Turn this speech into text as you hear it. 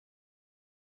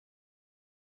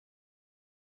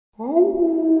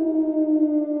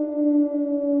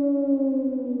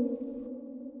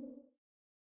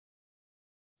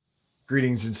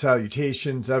Greetings and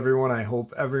salutations, everyone. I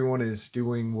hope everyone is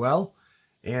doing well.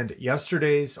 And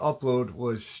yesterday's upload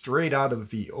was straight out of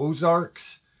the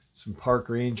Ozarks. Some park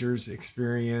rangers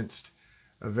experienced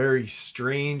a very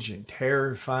strange and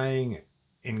terrifying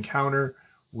encounter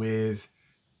with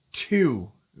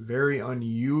two very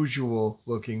unusual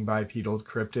looking bipedal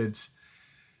cryptids.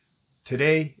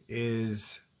 Today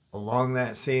is along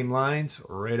that same lines,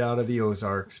 right out of the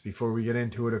Ozarks. Before we get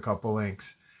into it, a couple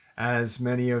links. As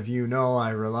many of you know,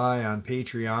 I rely on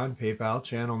Patreon, PayPal,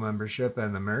 channel membership,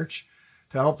 and the merch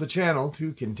to help the channel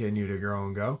to continue to grow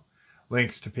and go.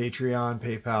 Links to Patreon,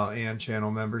 PayPal, and channel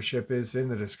membership is in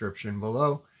the description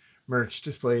below. Merch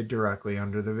displayed directly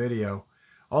under the video.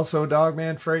 Also,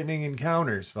 Dogman Frightening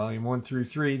Encounters, Volume 1 through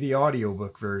 3, the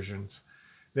audiobook versions.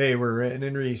 They were written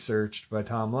and researched by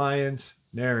Tom Lyons,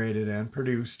 narrated and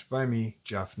produced by me,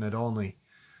 Jeff Nadolny.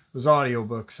 Those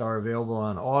audiobooks are available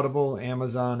on Audible,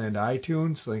 Amazon, and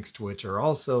iTunes, links to which are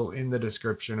also in the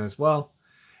description as well.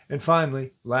 And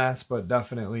finally, last but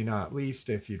definitely not least,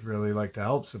 if you'd really like to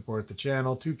help support the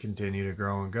channel to continue to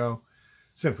grow and go,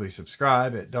 simply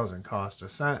subscribe. It doesn't cost a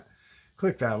cent.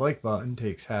 Click that like button,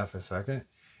 takes half a second.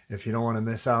 If you don't want to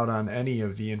miss out on any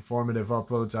of the informative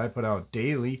uploads I put out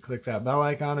daily, click that bell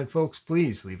icon, and folks,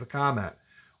 please leave a comment.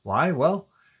 Why? Well,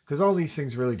 because all these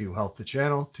things really do help the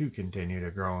channel to continue to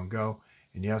grow and go.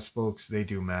 And yes, folks, they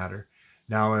do matter.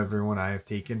 Now, everyone, I have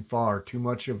taken far too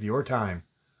much of your time.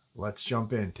 Let's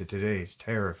jump into today's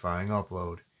terrifying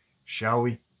upload, shall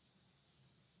we?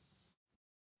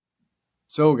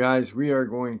 So, guys, we are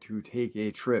going to take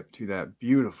a trip to that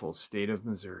beautiful state of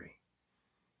Missouri.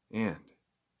 And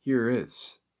here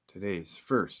is today's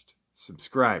first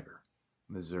subscriber,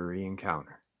 Missouri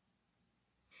Encounter.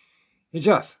 Hey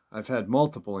Jeff, I've had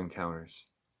multiple encounters.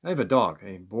 I have a dog,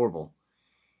 a Borbal.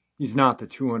 He's not the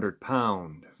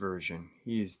 200-pound version.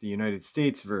 He's the United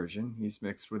States version. He's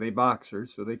mixed with a boxer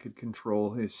so they could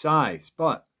control his size.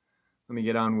 But let me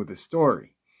get on with the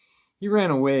story. He ran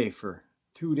away for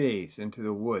 2 days into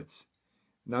the woods.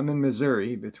 And I'm in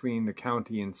Missouri between the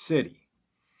county and city.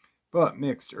 But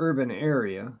mixed urban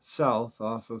area south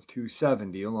off of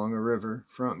 270 along a river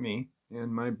front me,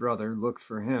 and my brother looked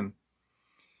for him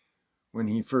when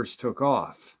he first took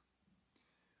off.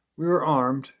 We were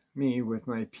armed, me with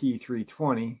my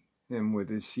P320, him with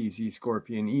his CZ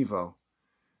Scorpion Evo.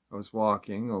 I was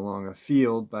walking along a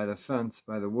field by the fence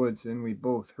by the woods, and we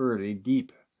both heard a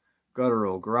deep,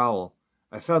 guttural growl.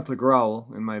 I felt the growl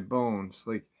in my bones,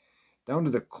 like down to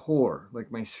the core, like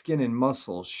my skin and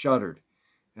muscles shuddered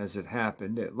as it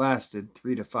happened. It lasted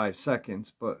 3 to 5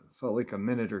 seconds, but felt like a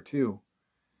minute or two.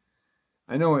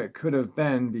 I know it could have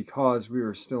been because we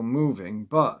were still moving,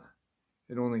 but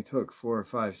it only took 4 or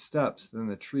 5 steps. Then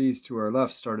the trees to our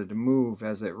left started to move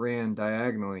as it ran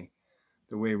diagonally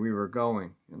the way we were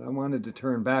going. And I wanted to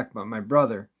turn back, but my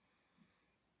brother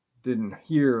didn't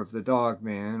hear of the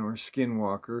Dogman or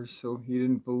skinwalkers, so he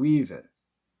didn't believe it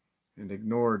and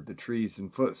ignored the trees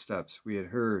and footsteps we had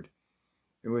heard.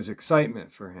 It was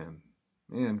excitement for him,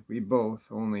 and we both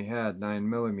only had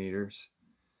 9mm.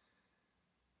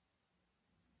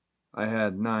 I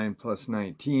had 9 plus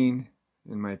 19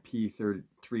 in my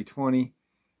P320,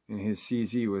 and his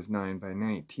CZ was 9 by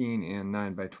 19 and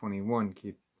 9 by 21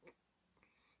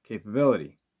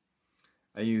 capability.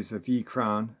 I used a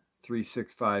V-Cron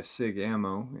 365 SIG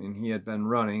ammo, and he had been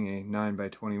running a 9 by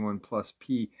 21 plus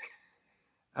P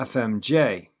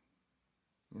FMJ.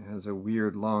 It has a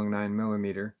weird long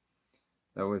 9mm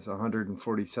that was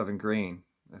 147 grain.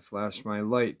 I flashed my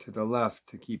light to the left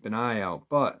to keep an eye out,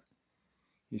 but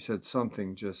he said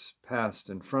something just passed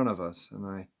in front of us, and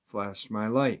I flashed my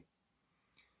light.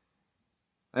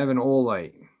 I have an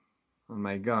Olight on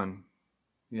my gun.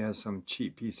 He has some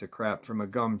cheap piece of crap from a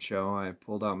gum show. I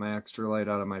pulled out my extra light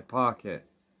out of my pocket.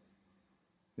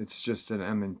 It's just an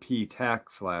M&P tack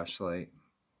flashlight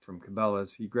from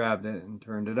Cabela's. He grabbed it and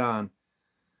turned it on.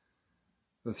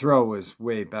 The throw was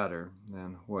way better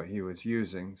than what he was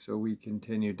using, so we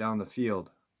continued down the field.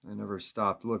 I never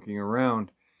stopped looking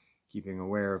around, keeping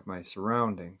aware of my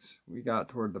surroundings. We got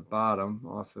toward the bottom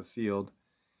off the field,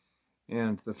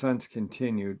 and the fence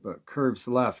continued, but curves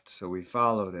left, so we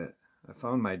followed it. I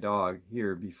found my dog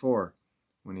here before,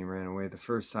 when he ran away the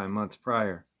first time months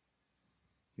prior.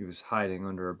 He was hiding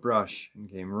under a brush and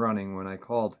came running when I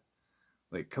called.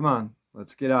 Like, come on,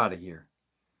 let's get out of here.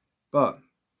 But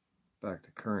back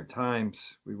to current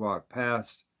times, we walked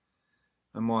past.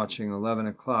 I'm watching 11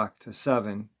 o'clock to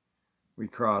 7. We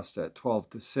crossed at 12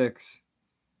 to 6.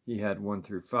 He had 1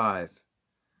 through 5.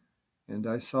 and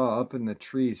I saw up in the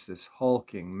trees this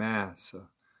hulking mass, a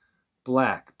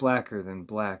blacker than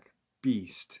black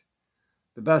beast.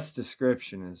 The best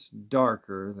description is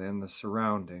darker than the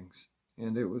surroundings,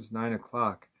 and it was 9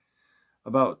 o'clock.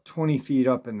 About 20 feet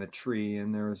up in the tree,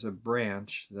 and there is a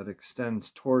branch that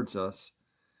extends towards us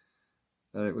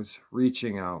that it was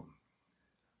reaching out.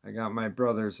 I got my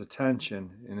brother's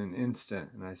attention in an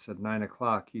instant, and I said 9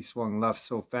 o'clock. He swung left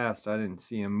so fast I didn't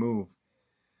see him move.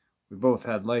 We both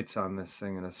had lights on this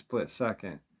thing in a split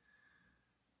second.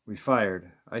 We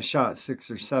fired. I shot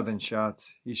 6 or 7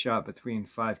 shots. He shot between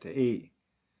 5 to 8.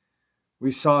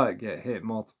 We saw it get hit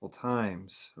multiple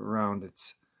times around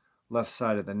its left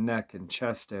side of the neck and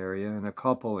chest area, and a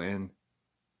couple in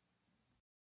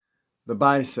the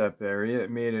bicep area.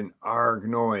 It made an arg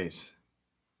noise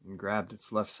and grabbed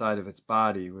its left side of its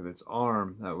body with its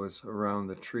arm that was around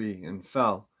the tree and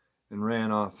fell and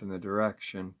ran off in the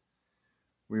direction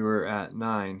we were at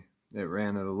 9. It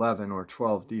ran at 11 or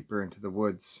 12 deeper into the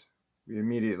woods. We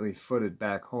immediately footed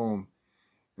back home.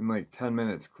 In like 10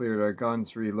 minutes cleared our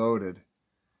guns, reloaded.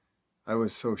 I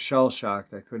was so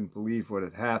shell-shocked I couldn't believe what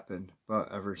had happened,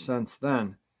 but ever since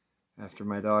then, after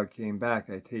my dog came back,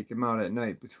 I take him out at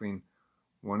night between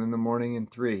 1 in the morning and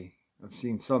 3. I've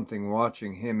seen something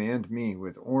watching him and me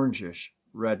with orangish,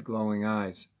 red glowing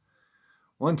eyes.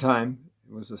 One time,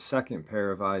 it was a second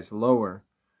pair of eyes lower,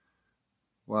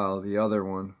 while the other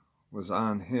one was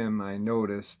on him. I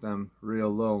noticed them real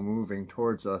low moving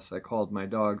towards us. I called my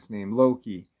dog's name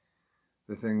Loki.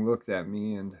 The thing looked at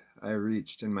me, and I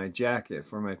reached in my jacket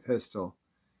for my pistol.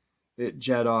 It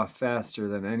jet off faster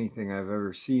than anything I've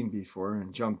ever seen before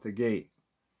and jumped the gate.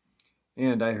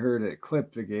 And I heard it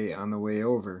clip the gate on the way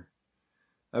over.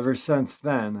 Ever since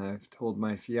then, I've told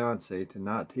my fiancée to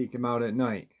not take him out at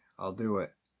night. I'll do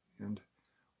it. And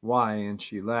why? And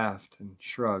she laughed and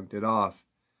shrugged it off.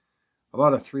 I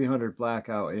bought a 300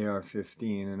 blackout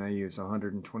AR-15, and I use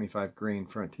 125 grain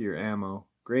Frontier ammo.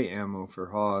 Great ammo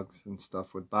for hogs and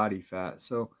stuff with body fat,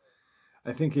 so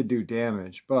I think it'd do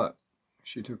damage. But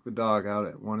she took the dog out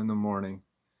at 1 in the morning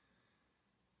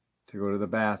to go to the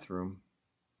bathroom,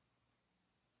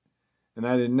 and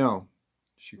I didn't know.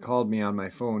 She called me on my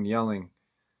phone yelling,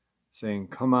 saying,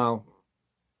 "Come out,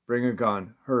 bring a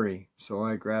gun, hurry." So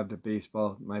I grabbed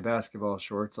my basketball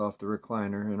shorts off the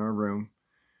recliner in our room,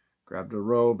 grabbed a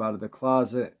robe out of the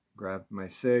closet, grabbed my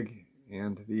SIG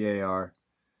and the AR,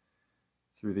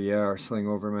 threw the AR sling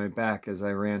over my back as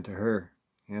I ran to her,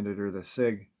 handed her the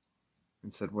SIG,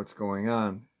 and said, "What's going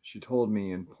on?" She told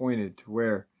me and pointed to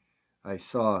where I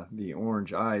saw the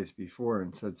orange eyes before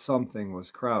and said something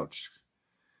was crouched,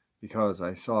 because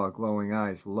I saw glowing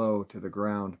eyes low to the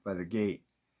ground by the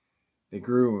gate. They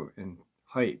grew in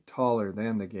height taller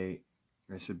than the gate.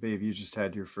 I said, "Babe, you just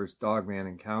had your first Dogman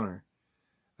encounter."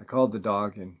 I called the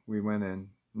dog and we went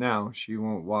in. Now she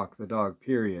won't walk the dog,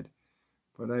 period.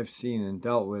 But I've seen and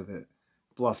dealt with it,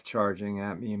 bluff charging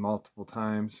at me multiple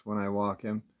times when I walk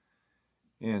him,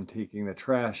 and taking the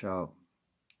trash out.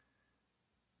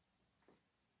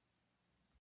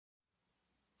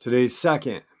 Today's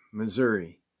second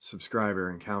Missouri subscriber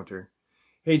encounter.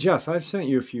 Hey Jeff, I've sent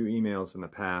you a few emails in the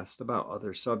past about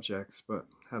other subjects, but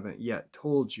haven't yet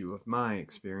told you of my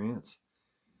experience.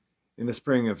 In the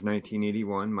spring of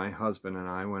 1981, my husband and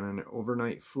I went on an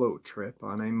overnight float trip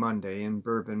on a Monday in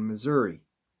Bourbon, Missouri,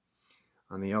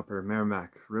 on the upper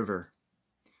Merrimack River.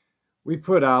 We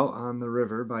put out on the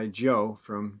river by Joe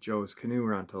from Joe's Canoe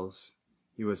Rentals.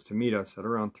 He was to meet us at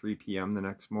around 3 p.m. the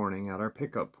next morning at our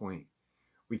pickup point.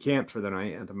 We camped for the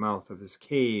night at the mouth of this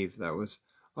cave that was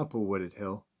up a wooded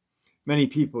hill. Many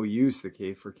people use the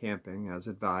cave for camping, as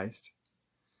advised.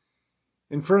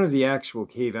 In front of the actual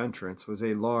cave entrance was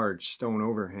a large stone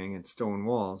overhang and stone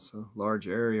walls, a large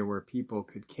area where people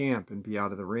could camp and be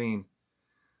out of the rain.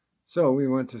 So we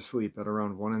went to sleep at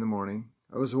around 1 in the morning.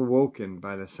 I was awoken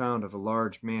by the sound of a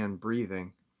large man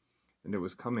breathing, and it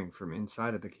was coming from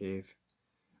inside of the cave.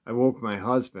 I woke my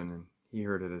husband, and he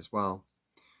heard it as well.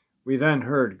 We then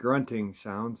heard grunting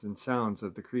sounds and sounds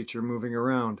of the creature moving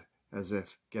around, as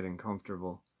if getting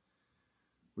comfortable.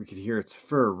 We could hear its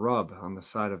fur rub on the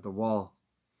side of the wall.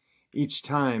 Each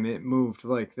time it moved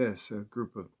like this, a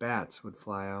group of bats would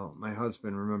fly out. My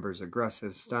husband remembers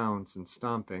aggressive sounds and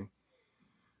stomping,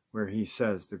 where he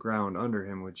says the ground under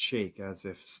him would shake as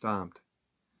if stomped.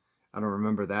 I don't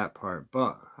remember that part,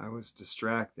 but I was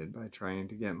distracted by trying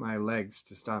to get my legs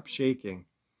to stop shaking,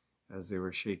 as they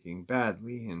were shaking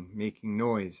badly and making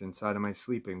noise inside of my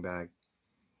sleeping bag,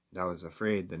 and I was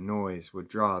afraid the noise would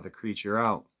draw the creature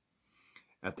out.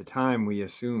 At the time, we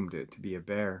assumed it to be a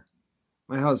bear.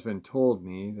 My husband told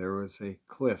me there was a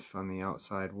cliff on the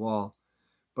outside wall,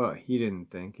 but he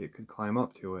didn't think it could climb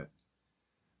up to it.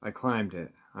 I climbed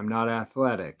it. I'm not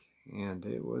athletic, and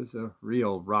it was a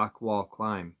real rock wall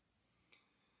climb,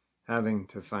 having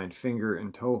to find finger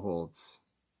and toe holds.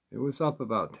 It was up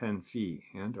about 10 feet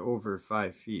and over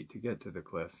 5 feet to get to the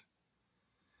cliff.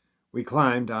 We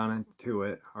climbed onto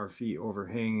it, our feet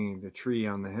overhanging the tree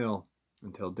on the hill,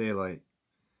 until daylight.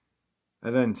 I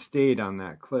then stayed on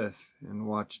that cliff and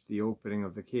watched the opening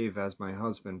of the cave as my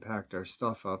husband packed our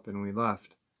stuff up and we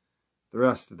left. The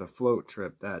rest of the float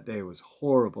trip that day was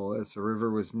horrible, as the river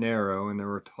was narrow and there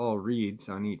were tall reeds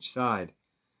on each side,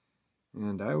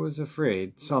 and I was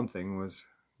afraid something was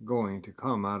going to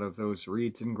come out of those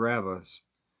reeds and grab us.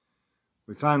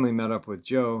 We finally met up with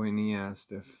Joe, and he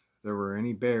asked if there were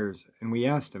any bears, and we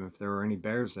asked him if there were any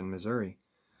bears in Missouri.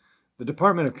 The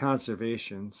Department of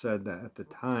Conservation said that at the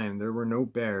time there were no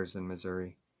bears in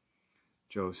Missouri.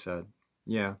 Joe said,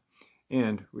 "Yeah,"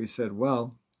 and we said,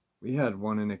 "Well, we had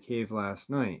one in a cave last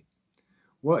night."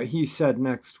 What he said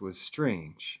next was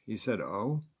strange. He said,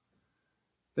 "Oh,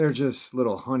 they're just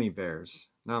little honey bears,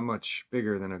 not much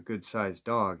bigger than a good-sized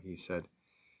dog," he said.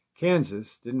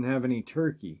 "Kansas didn't have any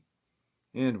turkey,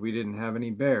 and we didn't have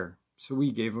any bear, so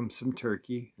we gave them some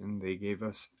turkey, and they gave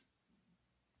us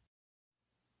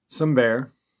some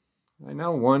bear." I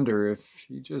now wonder if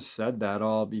he just said that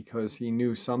all because he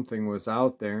knew something was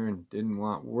out there and didn't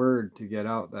want word to get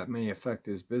out that may affect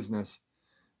his business.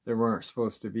 There weren't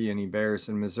supposed to be any bears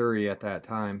in Missouri at that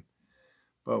time,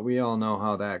 but we all know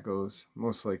how that goes.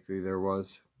 Most likely there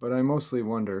was, but I mostly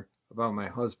wonder about my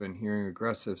husband hearing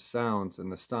aggressive sounds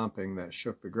and the stomping that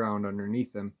shook the ground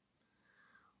underneath him.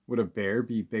 Would a bear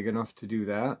be big enough to do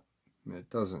that? It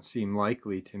doesn't seem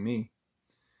likely to me.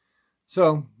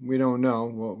 So, we don't know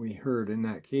what we heard in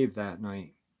that cave that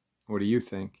night. What do you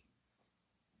think?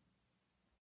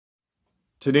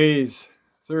 Today's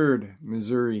third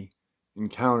Missouri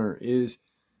encounter is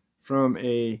from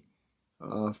a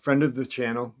friend of the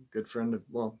channel,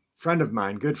 friend of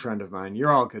mine, good friend of mine.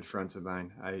 You're all good friends of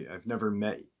mine. I've never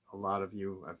met a lot of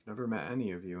you. I've never met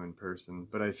any of you in person,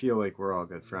 but I feel like we're all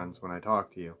good friends when I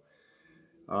talk to you.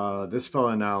 This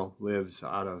fella now lives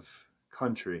out of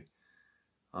country.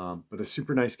 But a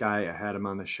super nice guy. I had him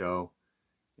on the show,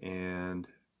 and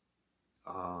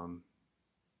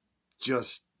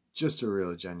just a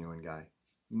real genuine guy.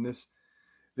 And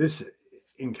this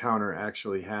encounter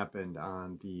actually happened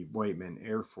on the Whiteman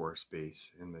Air Force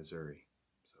Base in Missouri.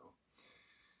 So,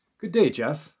 good day,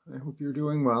 Jeff. I hope you're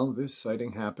doing well. This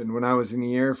sighting happened when I was in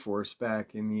the Air Force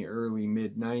back in the early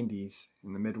mid-90s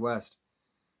in the Midwest.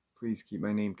 Please keep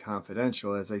my name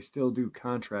confidential, as I still do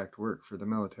contract work for the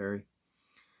military.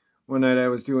 One night I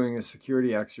was doing a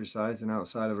security exercise, and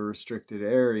outside of a restricted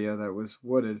area that was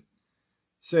wooded,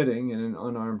 sitting in an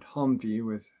unarmed Humvee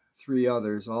with 3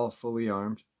 others, all fully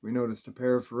armed, we noticed a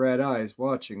pair of red eyes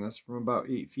watching us from about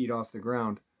 8 feet off the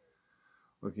ground.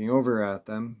 Looking over at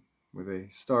them with a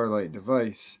starlight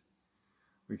device,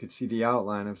 we could see the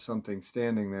outline of something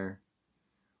standing there.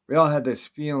 We all had this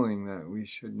feeling that we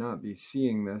should not be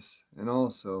seeing this, and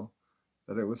also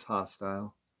that it was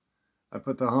hostile. I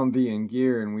put the Humvee in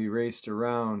gear and we raced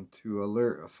around to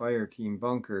alert a fire team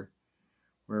bunker,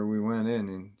 where we went in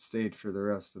and stayed for the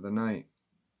rest of the night.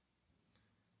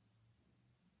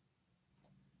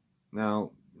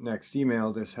 Now, next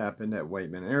email, this happened at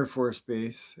Whiteman Air Force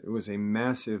Base. It was a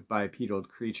massive bipedal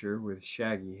creature with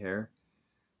shaggy hair.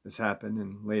 This happened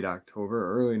in late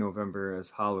October, early November,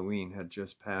 as Halloween had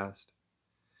just passed.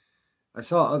 I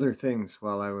saw other things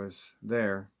while I was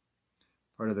there.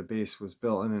 Part of the base was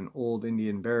built in an old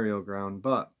Indian burial ground,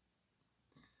 but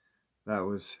that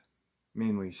was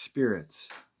mainly spirits.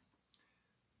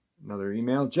 Another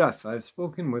email. Jeff, I've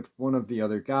spoken with one of the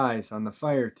other guys on the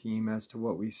fire team as to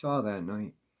what we saw that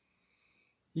night.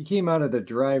 He came out of the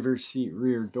driver's seat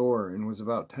rear door and was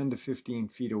about 10 to 15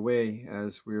 feet away,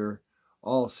 as we were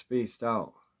all spaced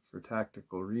out for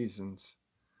tactical reasons.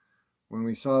 When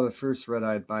we saw the first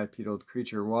red-eyed bipedal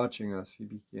creature watching us, he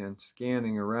began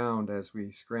scanning around as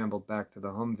we scrambled back to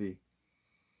the Humvee.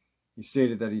 He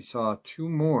stated that he saw 2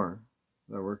 more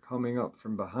that were coming up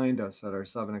from behind us at our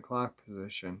 7 o'clock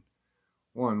position.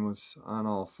 One was on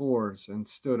all 4s and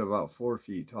stood about 4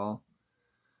 feet tall.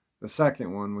 The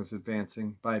second one was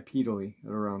advancing bipedally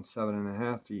at around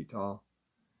 7.5 feet tall.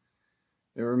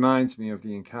 It reminds me of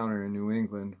the encounter in New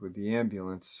England with the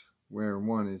ambulance, where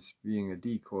one is being a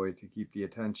decoy to keep the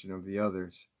attention of the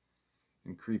others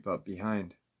and creep up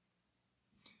behind.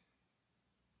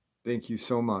 Thank you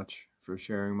so much for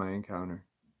sharing my encounter.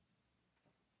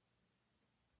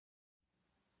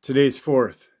 Today's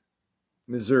 4th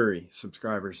Missouri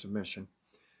subscriber submission.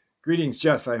 Greetings,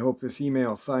 Jeff. I hope this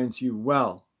email finds you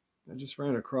well. I just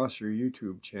ran across your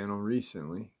YouTube channel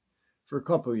recently. For a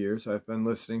couple years, I've been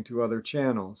listening to other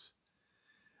channels.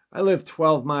 I live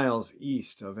 12 miles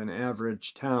east of an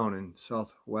average town in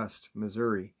southwest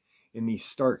Missouri in the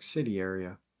Stark City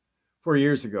area. 4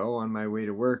 years ago, on my way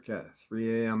to work at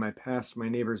 3 a.m., I passed my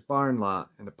neighbor's barn lot,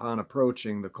 and upon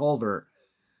approaching the culvert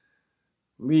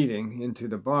leading into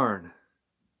the barn,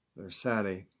 there sat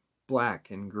a black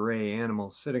and gray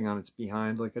animal sitting on its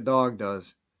behind like a dog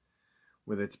does,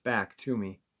 with its back to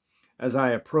me. As I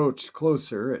approached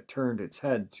closer, it turned its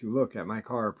head to look at my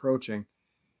car approaching.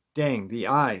 Dang, the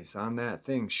eyes on that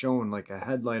thing shone like a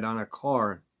headlight on a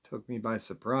car and took me by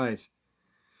surprise.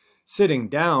 Sitting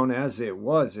down as it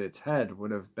was, its head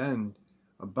would have been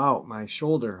about my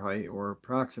shoulder height, or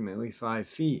approximately 5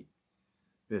 feet.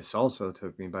 This also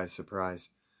took me by surprise.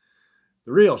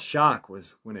 The real shock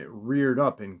was when it reared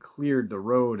up and cleared the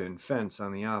road and fence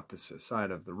on the opposite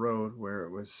side of the road, where it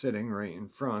was sitting right in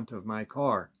front of my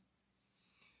car,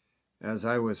 as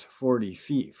I was 40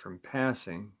 feet from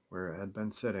passing where it had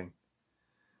been sitting.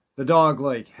 The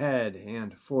dog-like head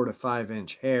and 4 to 5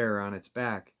 inch hair on its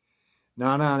back,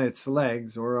 not on its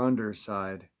legs or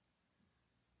underside.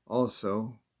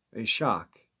 Also, a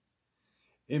shock.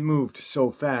 It moved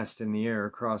so fast in the air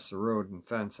across the road and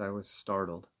fence I was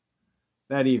startled.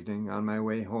 That evening, on my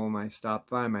way home, I stopped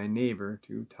by my neighbor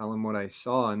to tell him what I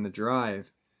saw in the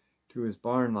drive to his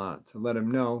barn lot, to let him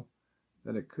know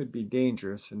that it could be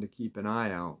dangerous and to keep an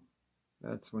eye out.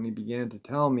 That's when he began to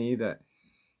tell me that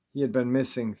he had been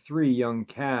missing 3 young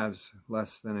calves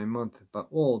less than a month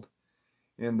old,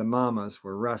 and the mamas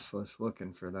were restless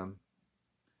looking for them.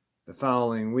 The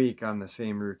following week, on the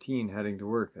same routine, heading to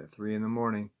work at 3 in the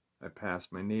morning, I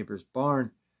passed my neighbor's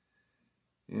barn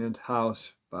and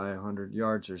house by 100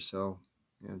 yards or so,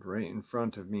 and right in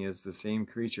front of me is the same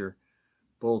creature,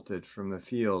 bolted from the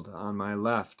field on my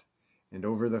left and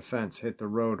over the fence, hit the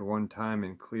road one time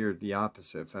and cleared the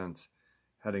opposite fence,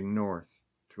 heading north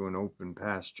to an open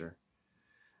pasture.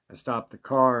 I stopped the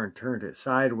car and turned it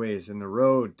sideways in the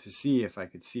road to see if I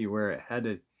could see where it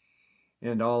headed,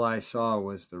 and all I saw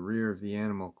was the rear of the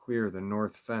animal clear the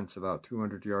north fence about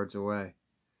 200 yards away.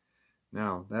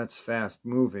 Now, that's fast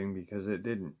moving, because it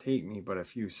didn't take me but a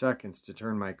few seconds to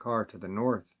turn my car to the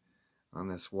north on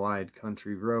this wide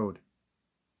country road.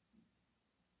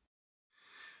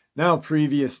 Now,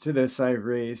 previous to this, I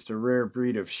raised a rare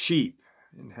breed of sheep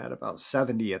and had about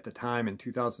 70 at the time in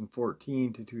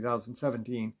 2014 to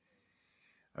 2017.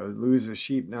 I would lose a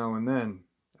sheep now and then.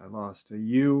 I lost a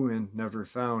ewe and never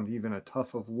found even a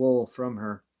tuft of wool from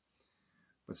her.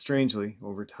 But strangely,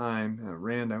 over time, at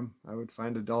random, I would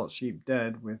find adult sheep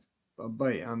dead with a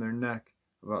bite on their neck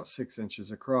about 6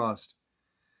 inches across.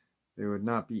 They would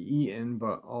not be eaten,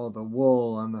 but all the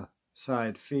wool on the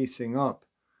side facing up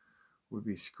would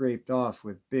be scraped off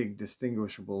with big,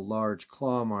 distinguishable large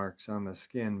claw marks on the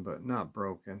skin, but not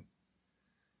broken.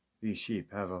 These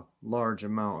sheep have a large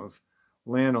amount of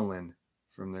lanolin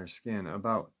from their skin,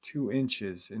 about 2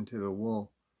 inches into the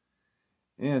wool.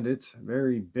 And it's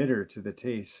very bitter to the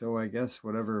taste, so I guess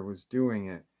whatever was doing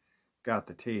it got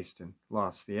the taste and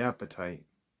lost the appetite.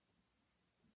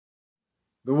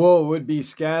 The wool would be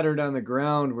scattered on the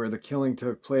ground where the killing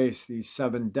took place. These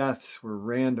 7 deaths were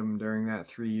random during that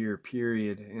 3-year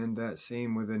period, and that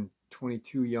same within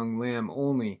 22 young lamb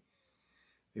only.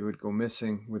 They would go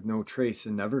missing with no trace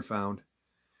and never found.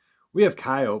 We have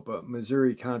coyote, but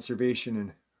Missouri Conservation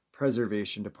and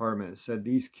Preservation Department said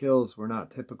these kills were not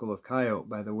typical of coyote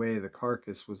by the way the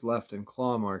carcass was left in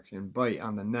claw marks and bite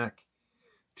on the neck,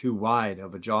 too wide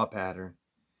of a jaw pattern.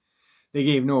 They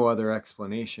gave no other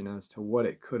explanation as to what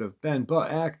it could have been,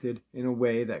 but acted in a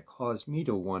way that caused me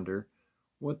to wonder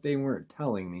what they weren't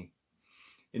telling me.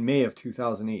 In May of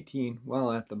 2018,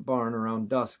 while at the barn around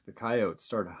dusk, the coyotes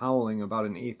started howling about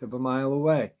 1/8 of a mile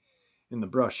away in the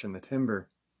brush and the timber.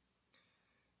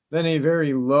 Then a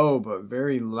very low but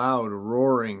very loud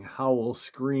roaring, howl,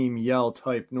 scream, yell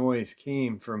type noise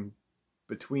came from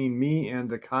between me and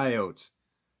the coyotes,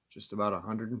 just about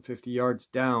 150 yards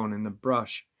down in the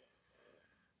brush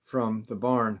from the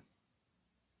barn.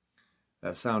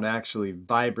 That sound actually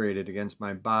vibrated against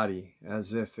my body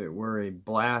as if it were a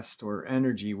blast or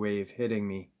energy wave hitting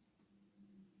me.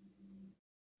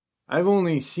 I've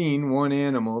only seen one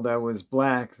animal that was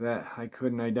black that I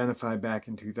couldn't identify back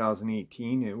in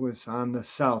 2018. It was on the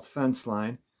south fence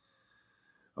line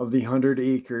of the 100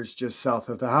 acres just south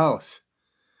of the house,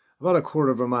 about 1/4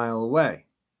 of a mile away.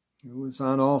 It was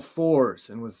on all 4s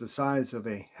and was the size of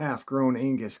a half-grown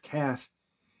Angus calf,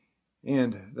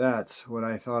 and that's what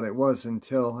I thought it was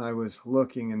until I was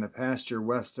looking in the pasture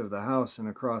west of the house and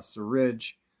across the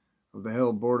ridge of the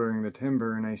hill bordering the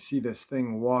timber, and I see this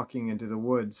thing walking into the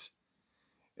woods.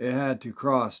 It had to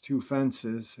cross 2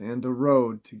 fences and a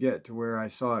road to get to where I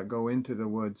saw it go into the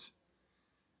woods.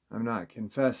 I'm not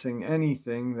confessing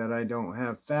anything that I don't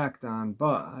have fact on,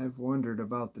 but I've wondered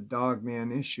about the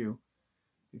Dogman issue,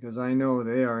 because I know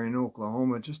they are in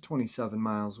Oklahoma, just 27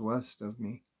 miles west of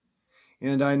me.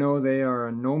 And I know they are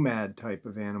a nomad type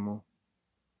of animal.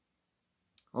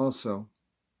 Also,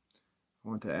 I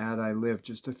want to add I live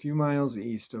just a few miles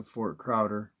east of Fort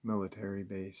Crowder military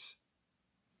base.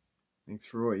 Thanks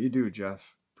for what you do,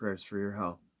 Jeff. Prayers for your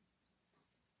health.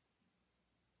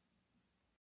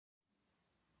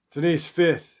 Today's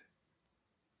 5th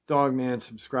Dogman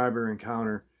subscriber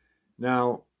encounter.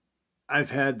 Now,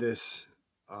 I've had this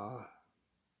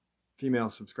female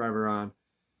subscriber on,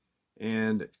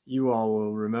 and you all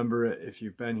will remember it if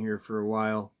you've been here for a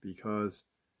while, because,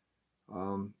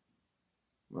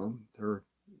 well, her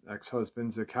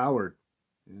ex-husband's a coward.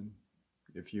 And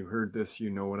if you heard this, you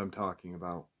know what I'm talking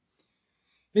about.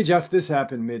 Hey, Jeff, this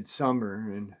happened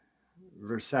midsummer in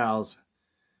Versailles,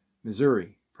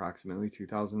 Missouri, approximately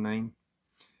 2009.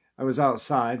 I was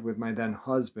outside with my then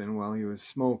husband while he was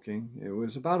smoking. It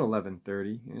was about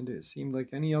 11:30, and it seemed like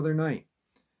any other night.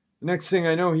 The next thing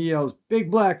I know, he yells, "Big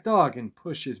black dog," and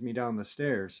pushes me down the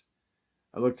stairs.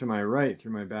 I looked to my right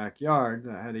through my backyard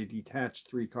that had a detached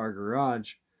 3-car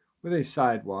garage with a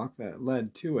sidewalk that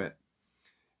led to it.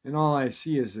 And all I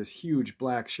see is this huge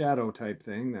black shadow type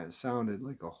thing that sounded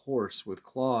like a horse with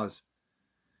claws.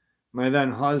 My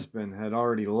then husband had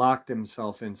already locked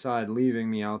himself inside, leaving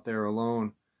me out there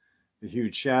alone. The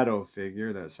huge shadow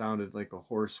figure that sounded like a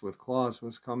horse with claws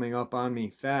was coming up on me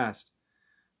fast,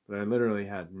 but I literally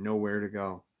had nowhere to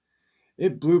go.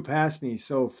 It blew past me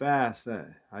so fast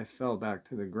that I fell back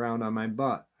to the ground on my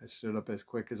butt. I stood up as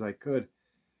quick as I could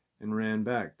and ran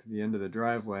back to the end of the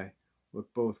driveway,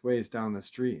 looked both ways down the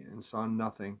street, and saw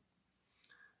nothing.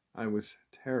 I was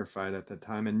terrified at the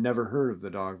time and never heard of the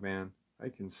Dogman. I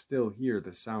can still hear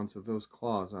the sounds of those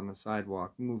claws on the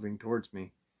sidewalk moving towards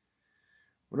me.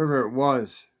 Whatever it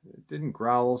was, it didn't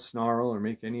growl, snarl, or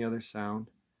make any other sound.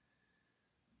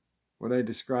 What I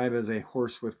describe as a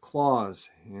horse with claws,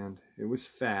 and it was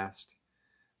fast.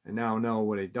 I now know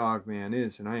what a Dogman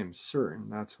is, and I am certain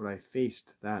that's what I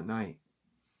faced that night.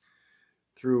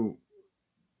 Through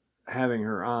having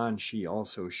her on, she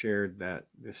also shared that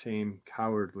the same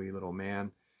cowardly little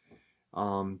man,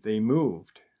 they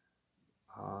moved,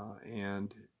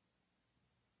 and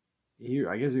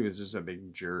I guess he was just a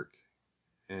big jerk,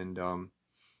 and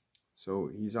so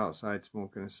he's outside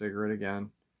smoking a cigarette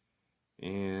again,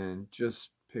 and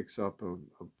just picks up a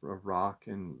rock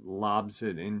and lobs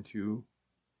it into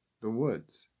the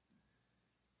woods,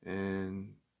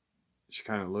 and she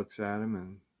kind of looks at him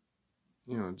and,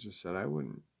 just said, "I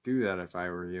wouldn't do that if I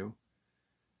were you."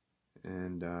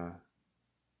 And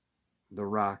the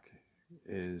rock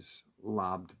is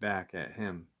lobbed back at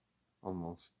him,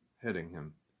 almost hitting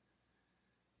him.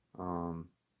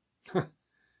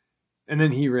 And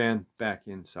then he ran back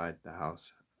inside the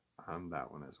house on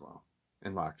that one as well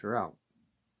and locked her out.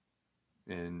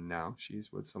 And now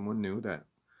she's with someone new that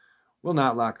will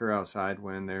not lock her outside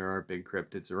when there are big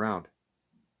cryptids around.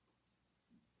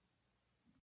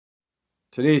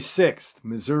 Today's 6th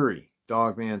Missouri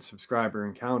Dogman subscriber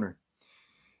encounter.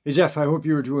 Hey Jeff, I hope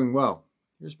you are doing well.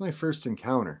 Here's my first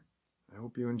encounter. I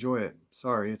hope you enjoy it.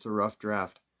 Sorry, it's a rough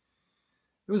draft.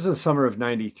 It was the summer of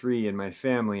 '93, and my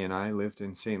family and I lived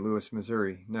in St. Louis,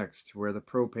 Missouri, next to where the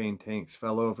propane tanks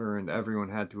fell over and everyone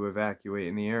had to evacuate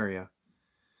in the area.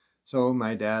 So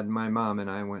my dad and my mom and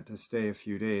I went to stay a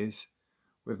few days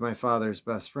with my father's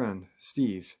best friend,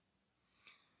 Steve.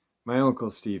 My Uncle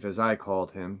Steve, as I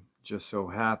called him, just so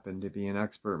happened to be an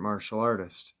expert martial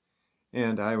artist,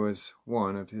 and I was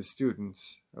one of his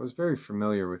students. I was very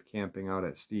familiar with camping out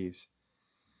at Steve's.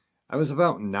 I was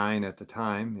about 9 at the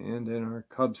time and in our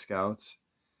Cub Scouts,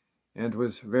 and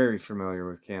was very familiar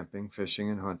with camping, fishing,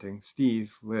 and hunting.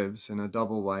 Steve lives in a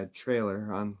double-wide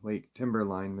trailer on Lake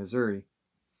Timberline, Missouri.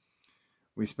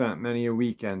 We spent many a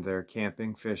weekend there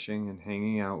camping, fishing, and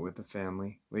hanging out with the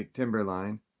family. Lake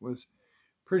Timberline was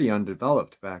pretty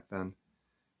undeveloped back then.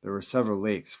 There were several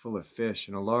lakes full of fish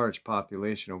and a large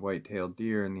population of white-tailed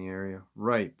deer in the area,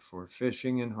 ripe for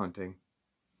fishing and hunting.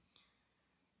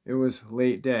 It was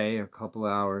late day, a couple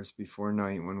hours before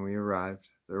night when we arrived.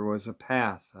 There was a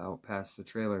path out past the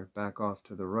trailer, back off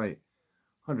to the right,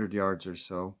 100 yards or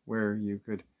so, where you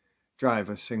could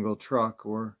drive a single truck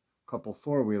or a couple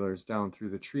four-wheelers down through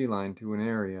the tree line to an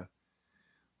area.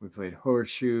 We played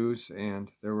horseshoes,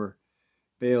 and there were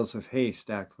bales of hay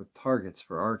stacked with targets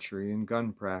for archery and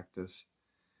gun practice.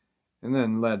 and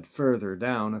then led further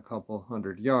down a couple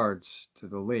 100 yards to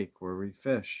the lake where we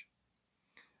fish.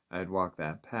 I had walked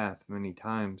that path many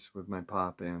times with my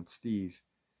papa and Steve,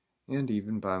 and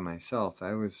even by myself.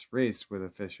 I was raised with a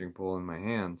fishing pole in my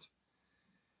hands,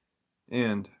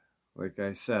 and, like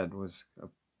I said, was a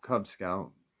Cub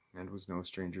Scout and was no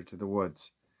stranger to the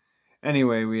woods.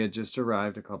 Anyway, we had just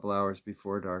arrived a couple hours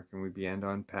before dark, and we began to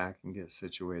unpack and get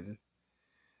situated.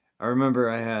 I remember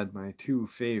I had my two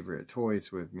favorite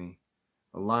toys with me,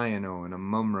 a Lion-O and a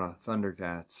Mumra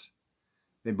Thundercats.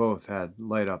 They both had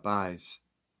light-up eyes.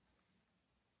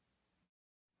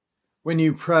 When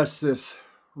you press this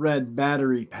red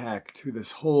battery pack to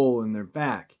this hole in their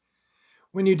back,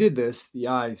 when you did this, the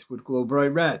eyes would glow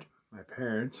bright red. My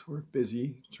parents were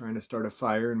busy trying to start a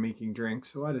fire and making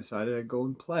drinks, so I decided I'd go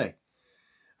and play.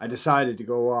 I decided to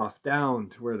go off down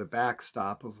to where the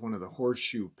backstop of one of the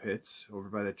horseshoe pits over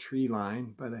by the tree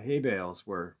line by the hay bales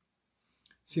were.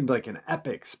 Seemed like an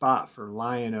epic spot for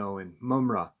Lion-O and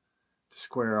Mumra to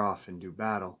square off and do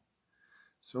battle.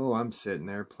 So I'm sitting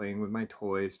there playing with my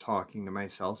toys, talking to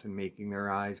myself and making their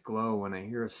eyes glow when I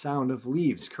hear a sound of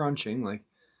leaves crunching like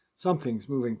something's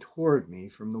moving toward me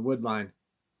from the woodline.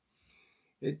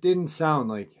 It didn't sound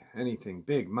like anything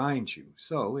big, mind you,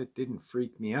 so it didn't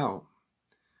freak me out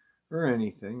or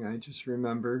anything. I just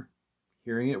remember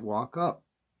hearing it walk up.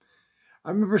 I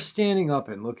remember standing up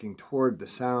and looking toward the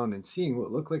sound and seeing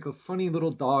what looked like a funny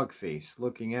little dog face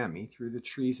looking at me through the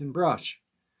trees and brush.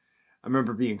 I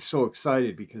remember being so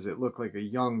excited because it looked like a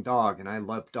young dog, and I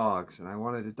love dogs, and I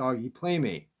wanted a doggy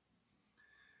playmate.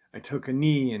 I took a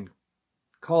knee and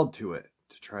called to it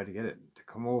to try to get it to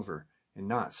come over and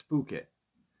not spook it.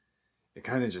 It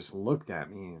kind of just looked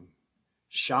at me in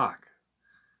shock,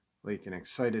 like an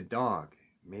excited dog.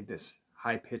 It made this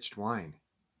high-pitched whine.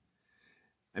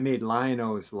 I made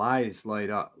Lion-O's eyes light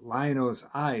up,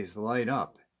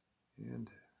 and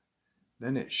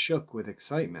then it shook with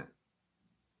excitement.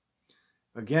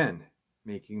 Again,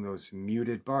 making those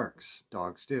muted barks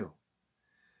dogs do.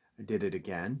 I did it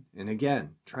again and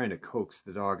again, trying to coax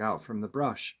the dog out from the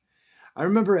brush. I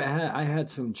remember I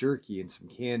had some jerky and some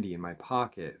candy in my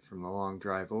pocket from the long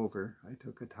drive over. I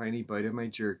took a tiny bite of my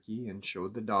jerky and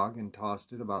showed the dog and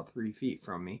tossed it about 3 feet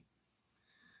from me.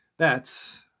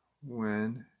 That's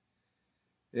when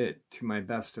it, to my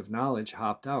best of knowledge,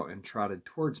 hopped out and trotted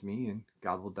towards me and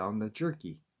gobbled down the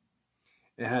jerky.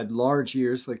 It had large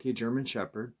ears like a German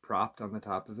Shepherd, propped on the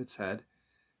top of its head,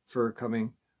 fur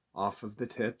coming off of the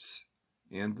tips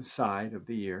and the side of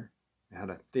the ear. It had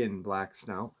a thin black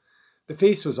snout. The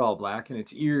face was all black, and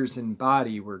its ears and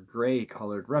body were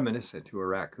gray-colored, reminiscent to a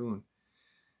raccoon.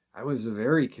 I was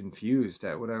very confused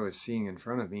at what I was seeing in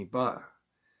front of me, but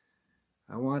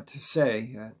I want to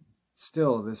say that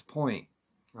still at this point,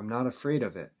 I'm not afraid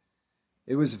of it.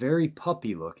 It was very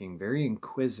puppy-looking, very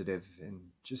inquisitive,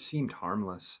 and just seemed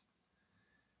harmless.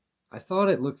 I thought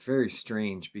it looked very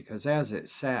strange because as it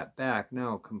sat back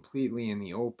now completely in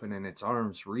the open and its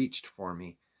arms reached for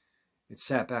me, it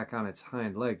sat back on its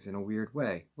hind legs in a weird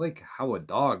way, like how a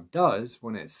dog does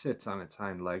when it sits on its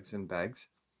hind legs and begs.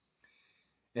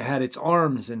 It had its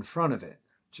arms in front of it,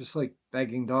 just like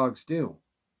begging dogs do.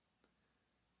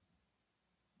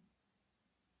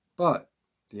 But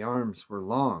the arms were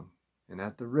long, and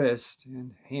at the wrist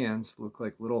and hands looked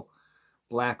like little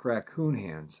black raccoon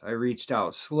hands. I reached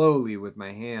out slowly with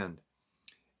my hand,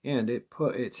 and it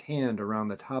put its hand around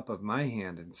the top of my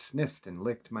hand and sniffed and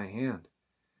licked my hand.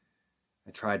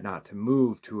 I tried not to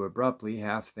move too abruptly,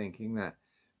 half thinking that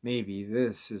maybe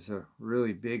this is a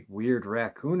really big, weird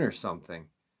raccoon or something.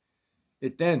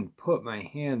 It then put my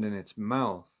hand in its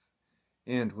mouth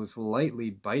and was lightly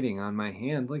biting on my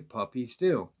hand like puppies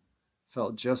do.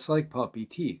 Felt just like puppy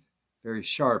teeth, very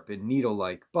sharp and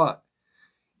needle-like, but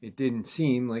it didn't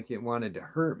seem like it wanted to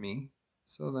hurt me.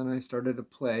 So then I started to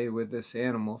play with this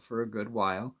animal for a good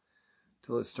while,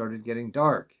 till it started getting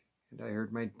dark, and I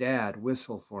heard my dad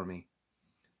whistle for me.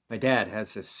 My dad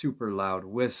has this super loud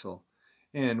whistle,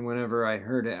 and whenever I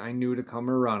heard it, I knew to come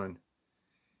a-running.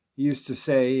 He used to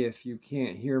say, if you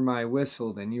can't hear my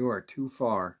whistle, then you are too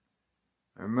far.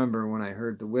 I remember when I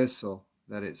heard the whistle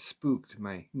that it spooked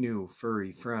my new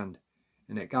furry friend,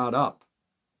 and it got up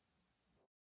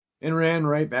and ran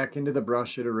right back into the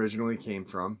brush it originally came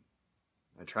from.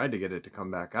 I tried to get it to come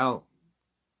back out,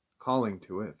 calling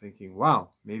to it, thinking, wow,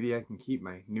 maybe I can keep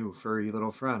my new furry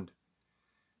little friend.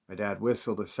 My dad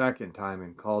whistled a second time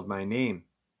and called my name.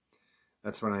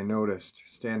 That's when I noticed,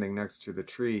 standing next to the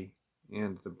tree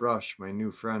and the brush my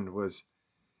new friend was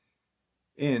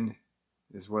in,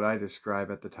 is what I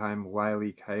describe at the time Wile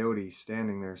E. Coyote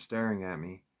standing there staring at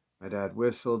me, My dad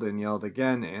whistled and yelled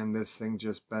again, and this thing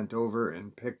just bent over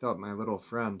and picked up my little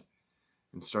friend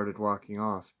and started walking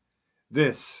off.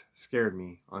 This scared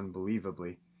me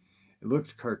unbelievably. It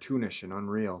looked cartoonish and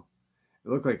unreal. It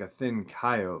looked like a thin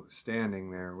coyote standing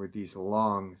there with these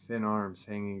long, thin arms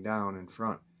hanging down in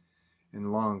front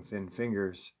and long, thin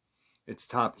fingers. Its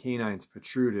top canines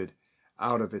protruded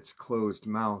out of its closed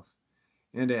mouth,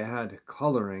 and it had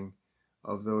coloring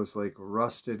of those like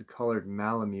rusted colored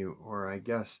Malamute, or I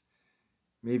guess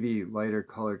maybe lighter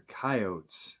colored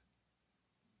coyotes.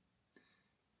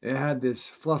 It had this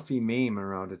fluffy mane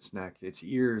around its neck. Its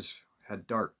ears had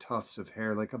dark tufts of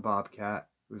hair like a bobcat.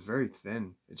 It was very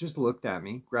thin. It just looked at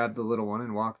me, grabbed the little one,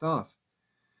 and walked off.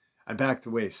 I backed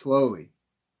away slowly.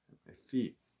 My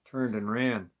feet turned and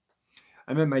ran.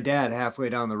 I met my dad halfway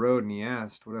down the road, and he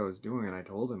asked what I was doing, and I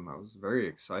told him I was very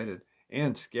excited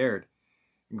and scared.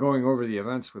 And going over the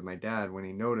events with my dad, when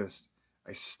he noticed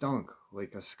I stunk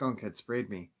like a skunk had sprayed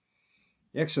me,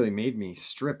 he actually made me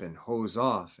strip and hose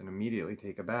off and immediately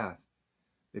take a bath.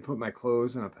 They put my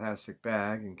clothes in a plastic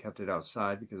bag and kept it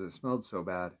outside because it smelled so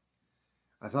bad.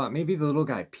 I thought maybe the little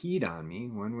guy peed on me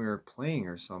when we were playing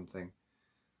or something.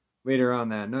 Later on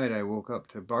that night, I woke up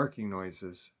to barking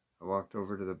noises. I walked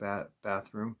over to the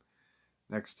bathroom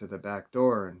next to the back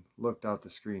door and looked out the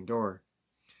screen door.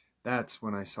 That's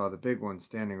when I saw the big one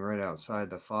standing right outside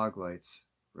the fog lights,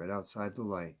 right outside the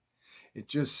light. It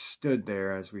just stood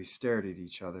there as we stared at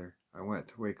each other. I went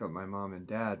to wake up my mom and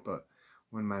dad, but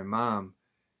when my mom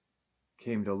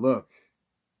came to look,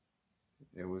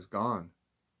 it was gone.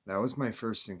 That was my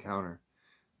first encounter.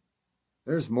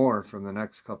 There's more from the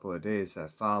next couple of days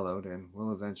that followed, and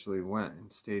Will eventually went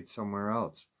and stayed somewhere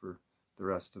else for the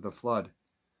rest of the flood.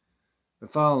 The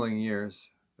following years,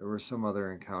 there were some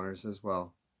other encounters as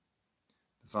well.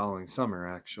 The following summer,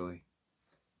 actually.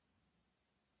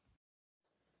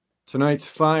 Tonight's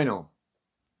final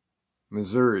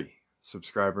Missouri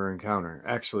subscriber encounter.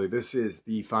 Actually, this is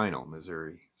the final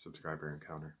Missouri subscriber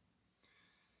encounter.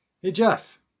 Hey,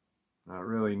 Jeff. Not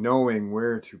really knowing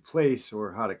where to place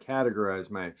or how to categorize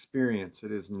my experience,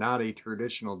 it is not a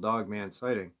traditional Dogman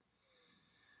sighting.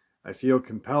 I feel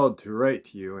compelled to write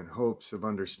to you in hopes of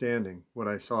understanding what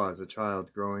I saw as a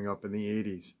child growing up in the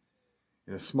 80s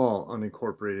in a small,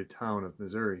 unincorporated town of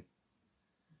Missouri.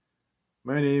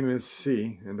 My name is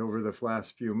C, and over the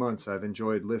last few months I've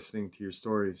enjoyed listening to your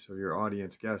stories of your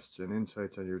audience guests and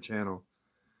insights on your channel.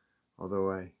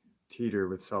 Although I teeter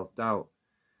with self-doubt,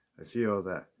 I feel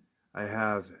that I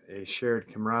have a shared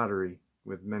camaraderie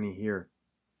with many here.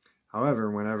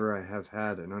 However, whenever I have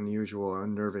had an unusual or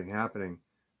unnerving happening,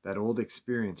 that old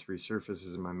experience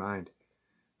resurfaces in my mind,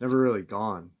 never really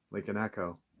gone, like an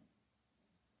echo.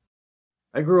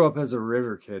 I grew up as a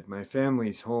river kid. My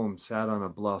family's home sat on a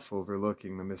bluff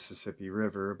overlooking the Mississippi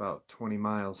River about 20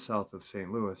 miles south of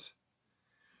St. Louis.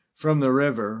 From the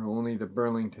river, only the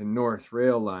Burlington North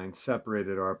rail line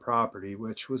separated our property,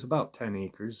 which was about 10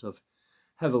 acres of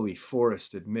heavily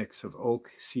forested mix of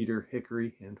oak, cedar,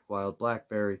 hickory, and wild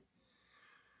blackberry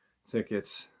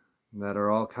thickets that are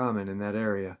all common in that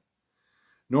area.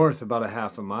 North about a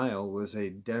half a mile was a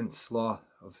dense swath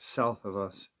south of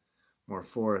us, more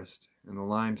forest, and the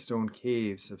limestone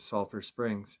caves of Sulphur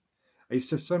Springs. I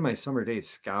used to spend my summer days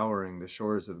scouring the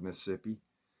shores of the Mississippi,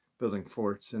 building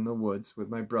forts in the woods with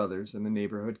my brothers and the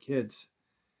neighborhood kids,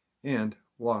 and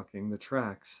walking the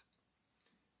tracks.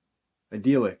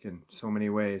 Idyllic in so many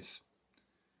ways.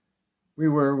 We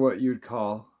were what you'd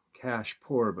call cash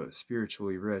poor but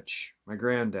spiritually rich. My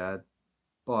granddad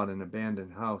bought an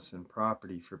abandoned house and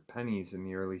property for pennies in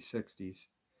the early 60s.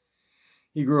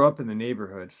 He grew up in the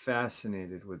neighborhood,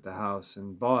 fascinated with the house,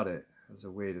 and bought it as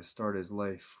a way to start his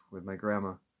life with my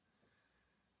grandma.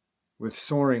 With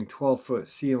soaring 12-foot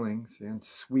ceilings and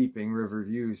sweeping river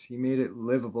views, he made it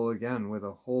livable again with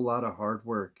a whole lot of hard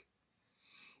work.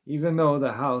 Even though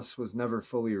the house was never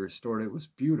fully restored, it was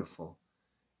beautiful.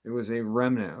 It was a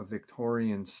remnant of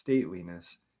Victorian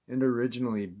stateliness and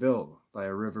originally built by a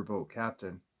riverboat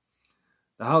captain.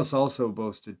 The house also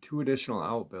boasted 2 additional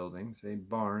outbuildings, a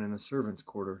barn and a servant's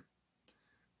quarter.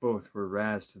 Both were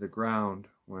razed to the ground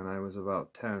when I was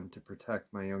about 10 to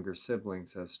protect my younger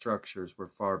siblings, as structures were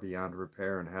far beyond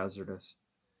repair and hazardous.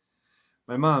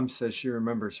 My mom says she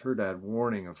remembers her dad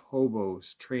warning of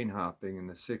hobos train hopping in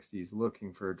the 60s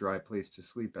looking for a dry place to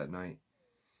sleep at night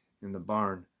in the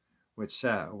barn, which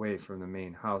sat away from the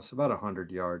main house about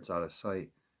 100 yards out of sight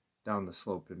down the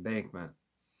slope embankment.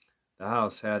 The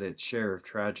house had its share of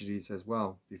tragedies as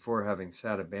well. Before having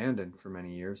sat abandoned for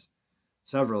many years,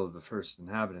 several of the first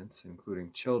inhabitants,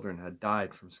 including children, had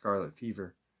died from scarlet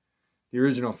fever. The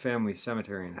original family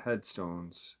cemetery and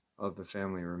headstones of the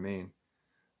family remain,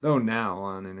 though now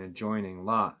on an adjoining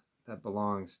lot that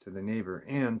belongs to the neighbor,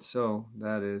 and so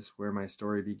that is where my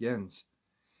story begins,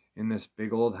 in this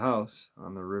big old house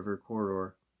on the river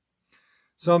corridor.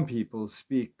 Some people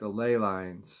speak the ley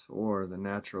lines, or the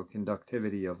natural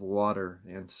conductivity of water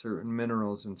and certain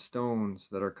minerals and stones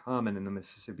that are common in the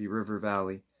Mississippi River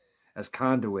Valley, as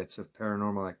conduits of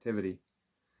paranormal activity.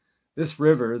 This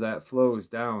river that flows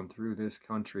down through this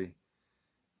country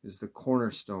is the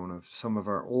cornerstone of some of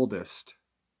our oldest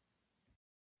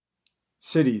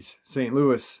cities: St.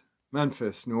 Louis,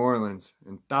 Memphis, New Orleans,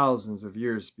 and thousands of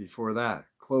years before that,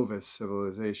 Clovis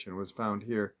civilization was found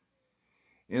here,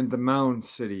 and the mound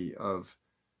city of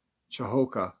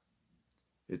Chahoka.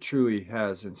 It truly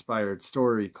has inspired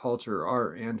story, culture,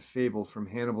 art, and fable from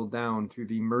Hannibal down through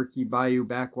the murky bayou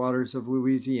backwaters of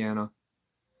Louisiana.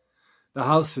 The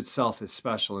house itself is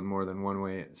special in more than one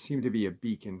way. It seemed to be a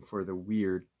beacon for the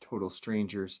weird, total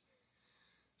strangers.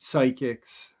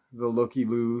 Psychics, the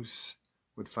looky-loos,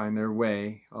 would find their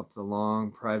way up the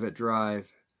long private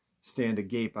drive, stand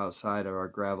agape outside of our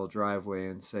gravel driveway,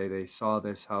 and say they saw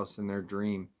this house in their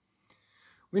dream.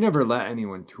 We never let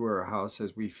anyone tour our house,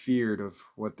 as we feared of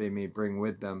what they may bring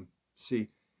with them. See,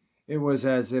 it was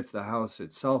as if the house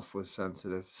itself was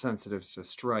sensitive to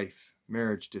strife,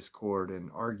 marriage discord,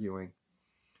 and arguing.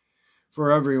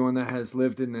 For everyone that has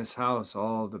lived in this house,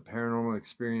 all of the paranormal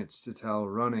experience to tell,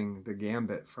 running the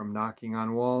gambit from knocking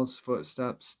on walls,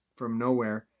 footsteps from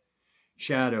nowhere,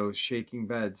 shadows shaking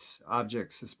beds,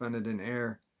 objects suspended in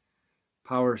air,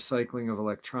 power cycling of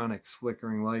electronics,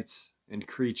 flickering lights, and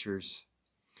creatures.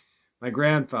 My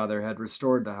grandfather had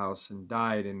restored the house and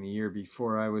died in the year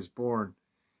before I was born.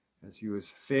 As he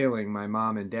was failing, my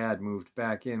mom and dad moved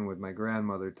back in with my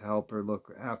grandmother to help her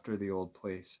look after the old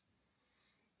place.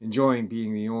 Enjoying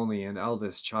being the only and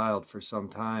eldest child for some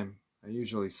time, I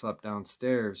usually slept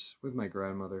downstairs with my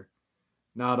grandmother.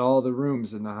 Not all the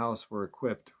rooms in the house were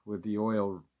equipped with the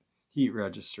oil heat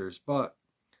registers, but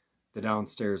the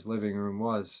downstairs living room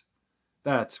was.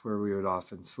 That's where we would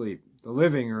often sleep. The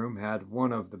living room had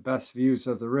one of the best views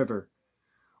of the river,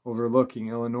 overlooking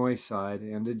Illinois side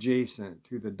and adjacent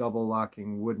to the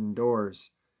double-locking wooden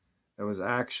doors that was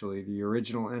actually the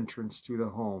original entrance to the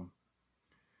home.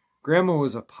 Grandma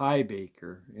was a pie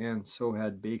baker, and so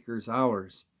had baker's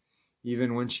hours.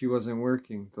 Even when she wasn't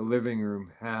working, the living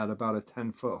room had about a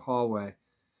 10-foot hallway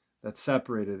that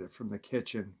separated it from the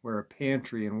kitchen, where a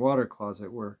pantry and water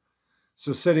closet were.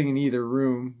 So sitting in either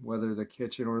room, whether the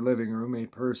kitchen or living room, a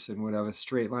person would have a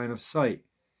straight line of sight,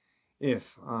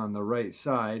 if on the right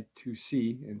side, to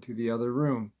see into the other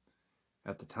room.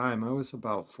 At the time, I was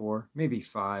about 4, maybe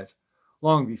 5,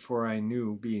 long before I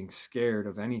knew being scared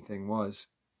of anything was.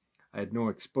 I had no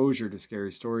exposure to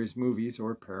scary stories, movies,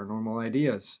 or paranormal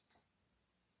ideas.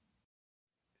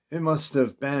 It must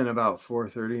have been about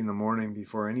 4:30 in the morning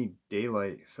before any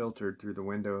daylight filtered through the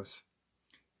windows.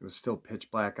 It was still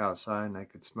pitch black outside, and I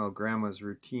could smell Grandma's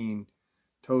routine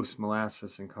toast,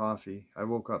 molasses, and coffee. I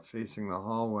woke up facing the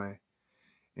hallway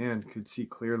and could see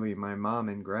clearly my mom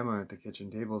and Grandma at the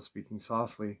kitchen table speaking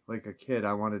softly. Like a kid,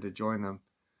 I wanted to join them.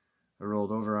 I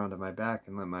rolled over onto my back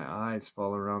and let my eyes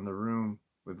fall around the room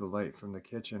with the light from the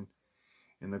kitchen.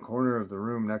 In the corner of the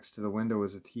room next to the window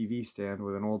was a TV stand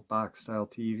with an old box-style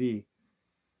TV.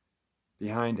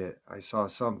 Behind it, I saw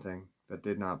something that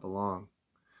did not belong.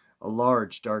 A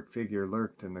large, dark figure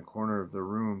lurked in the corner of the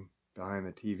room behind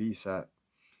the TV set.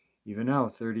 Even now,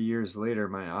 30 years later,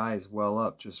 my eyes well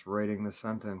up just writing the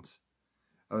sentence.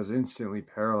 I was instantly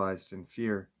paralyzed in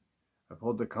fear. I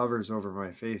pulled the covers over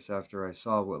my face after I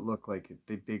saw what looked like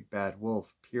the big bad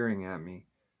wolf peering at me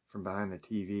from behind the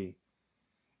TV.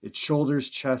 Its shoulders,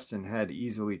 chest, and head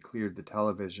easily cleared the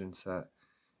television set,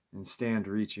 and stand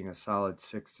reaching a solid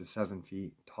 6 to 7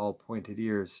 feet, tall pointed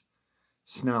ears,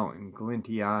 snout, and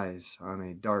glinty eyes on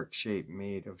a dark shape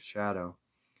made of shadow,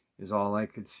 is all I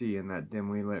could see in that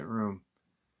dimly lit room.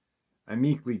 I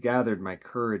meekly gathered my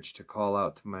courage to call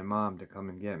out to my mom to come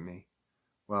and get me.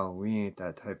 "Well, we ain't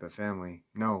that type of family."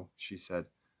 "No," she said.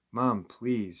 "Mom,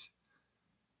 please."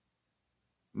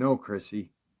 "No,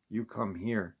 Chrissy, you come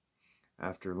here."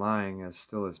 After lying as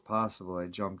still as possible, I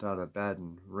jumped out of bed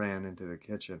and ran into the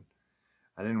kitchen.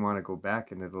 I didn't want to go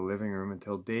back into the living room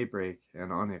until daybreak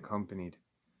and unaccompanied.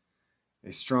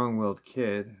 A strong-willed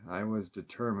kid, I was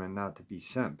determined not to be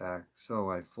sent back, so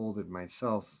I folded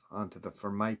myself onto the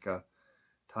formica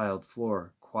tiled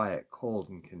floor, quiet, cold,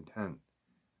 and content.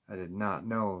 I did not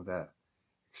know that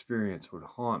experience would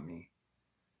haunt me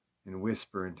and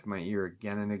whisper into my ear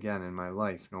again and again in my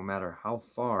life, no matter how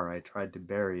far I tried to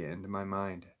bury it into my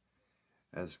mind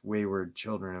as wayward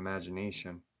children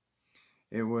imagination.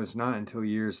 It was not until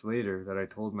years later that I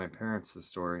told my parents the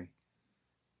story.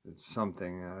 It's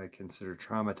something that I consider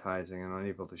traumatizing and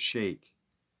unable to shake.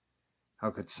 How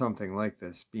could something like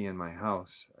this be in my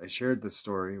house? I shared the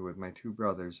story with my two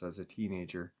brothers as a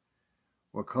teenager.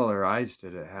 What color eyes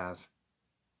did it have?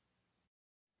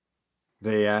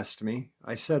 They asked me.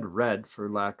 I said red for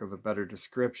lack of a better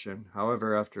description.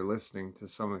 However, after listening to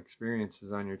some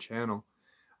experiences on your channel,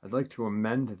 I'd like to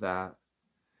amend that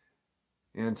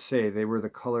and say they were the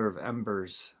color of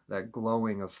embers, that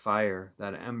glowing of fire,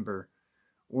 that ember,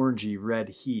 orangey red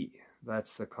heat.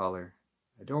 That's the color.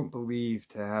 I don't believe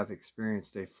to have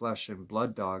experienced a flesh and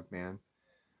blood Dogman,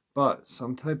 but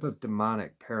some type of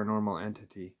demonic paranormal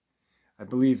entity. I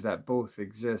believe that both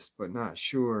exist, but not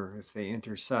sure if they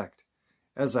intersect.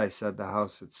 As I said, the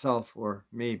house itself, or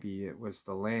maybe it was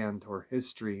the land, or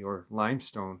history, or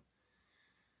limestone,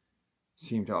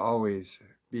 seemed to always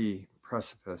be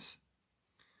precipice.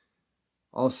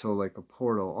 Also like a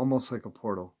portal, almost like a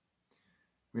portal.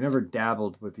 We never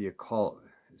dabbled with the occult.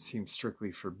 It seemed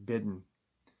strictly forbidden.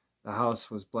 The house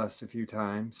was blessed a few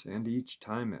times, and each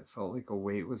time it felt like a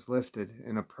weight was lifted,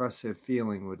 an oppressive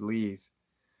feeling would leave,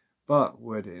 but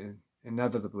would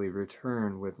inevitably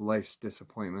return with life's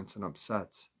disappointments and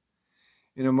upsets.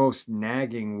 In a most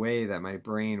nagging way that my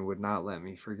brain would not let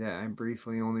me forget, I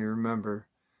briefly only remember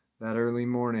that early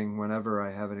morning whenever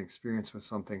I have an experience with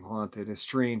something haunted, a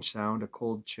strange sound, a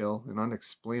cold chill, an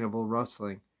unexplainable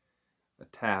rustling, a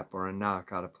tap or a knock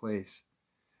out of place.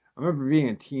 I remember being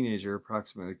a teenager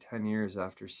approximately 10 years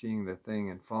after seeing the thing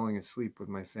and falling asleep with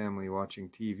my family watching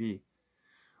TV,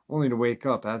 only to wake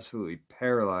up absolutely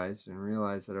paralyzed and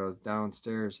realize that I was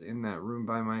downstairs in that room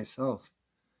by myself.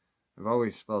 I've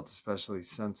always felt especially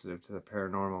sensitive to the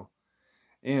paranormal,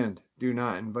 and do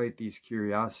not invite these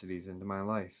curiosities into my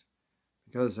life,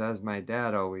 because as my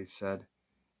dad always said,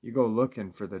 you go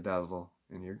looking for the devil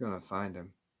and you're going to find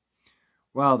him.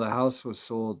 While the house was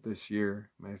sold this year,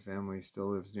 my family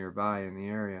still lives nearby in the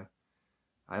area.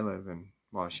 I live in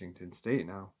Washington State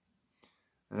now.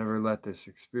 I never let this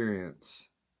experience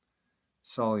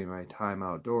sully my time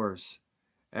outdoors,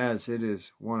 as it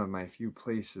is one of my few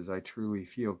places I truly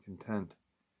feel content.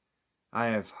 I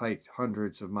have hiked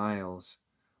hundreds of miles,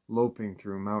 loping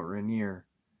through Mount Rainier,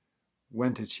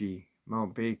 Wenatchee,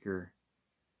 Mount Baker,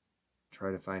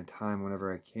 try to find time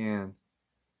whenever I can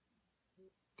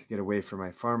to get away from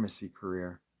my pharmacy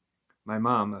career. My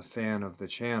mom, a fan of the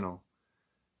channel,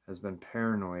 has been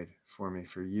paranoid for me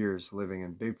for years living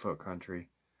in Bigfoot country,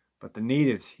 but the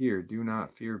natives here do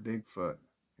not fear Bigfoot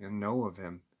and know of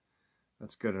him.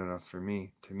 That's good enough for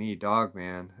me. To me,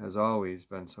 Dogman has always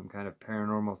been some kind of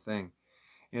paranormal thing,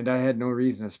 and I had no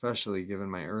reason, especially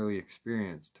given my early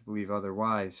experience, to believe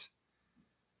otherwise.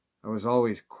 I was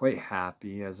always quite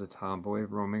happy as a tomboy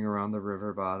roaming around the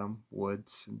river bottom,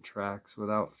 woods, and tracks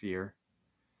without fear.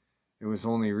 It was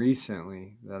only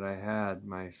recently that I had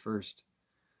my first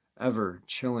ever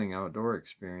chilling outdoor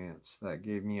experience that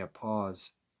gave me a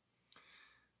pause.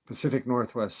 Pacific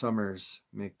Northwest summers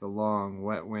make the long,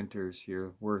 wet winters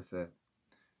here worth it.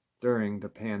 During the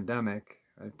pandemic,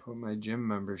 I put my gym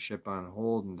membership on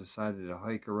hold and decided to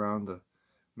hike around the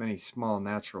many small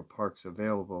natural parks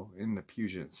available in the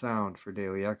Puget Sound for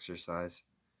daily exercise.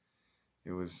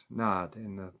 It was not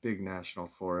in the big national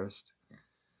forest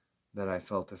that I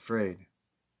felt afraid,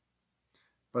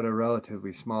 but a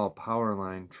relatively small power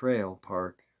line trail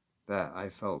park that I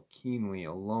felt keenly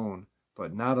alone,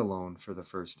 but not alone for the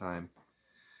first time.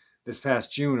 This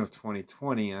past June of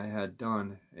 2020, I had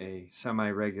done a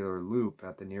semi-regular loop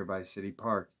at the nearby city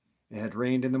park. It had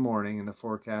rained in the morning, and the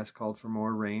forecast called for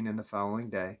more rain in the following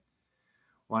day.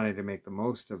 Wanting to make the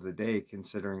most of the day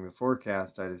considering the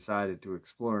forecast, I decided to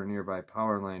explore a nearby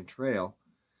power line trail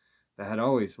that had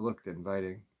always looked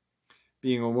inviting.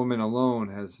 Being a woman alone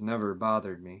has never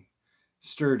bothered me.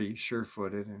 Sturdy,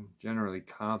 sure-footed, and generally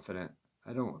confident,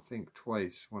 I don't think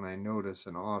twice when I notice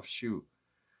an offshoot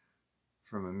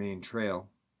from a main trail,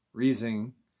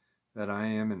 reasoning that I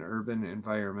am an urban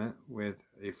environment with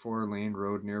a 4-lane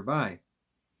road nearby.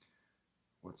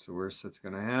 What's the worst that's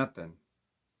going to happen?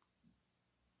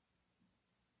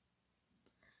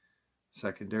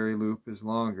 Secondary loop is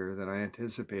longer than I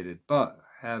anticipated, but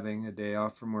having a day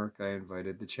off from work, I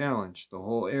invited the challenge. The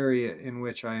whole area in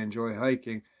which I enjoy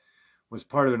hiking was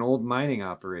part of an old mining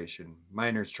operation.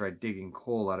 Miners tried digging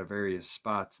coal out of various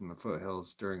spots in the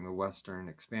foothills during the western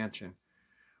expansion,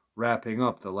 wrapping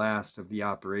up the last of the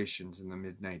operations in the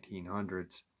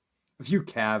mid-1900s. A few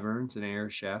caverns and air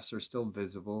shafts are still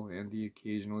visible, and the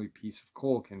occasional piece of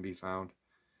coal can be found.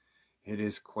 It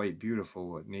is quite beautiful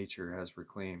what nature has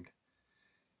reclaimed.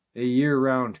 A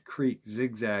year-round creek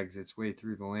zigzags its way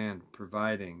through the land,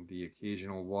 providing the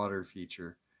occasional water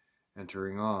feature,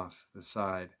 entering off the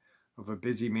side of a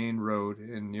busy main road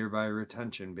and nearby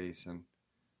retention basin.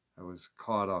 I was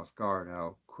caught off guard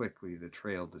how quickly the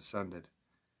trail descended.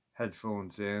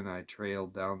 Headphones in, I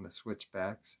trailed down the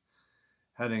switchbacks,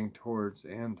 heading towards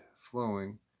and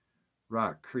flowing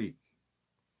Rock Creek,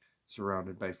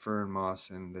 surrounded by fern moss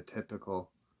and the typical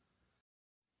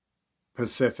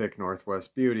Pacific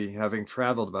Northwest beauty. Having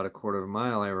traveled about a quarter of a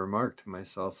mile, I remarked to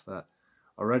myself that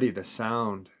already the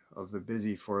sound of the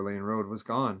busy four-lane road was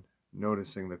gone.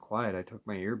 Noticing the quiet, I took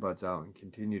my earbuds out and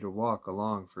continued to walk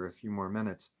along for a few more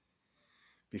minutes.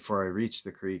 Before I reached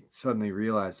the creek, suddenly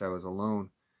realized I was alone.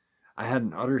 I had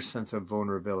an utter sense of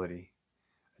vulnerability.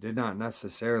 I did not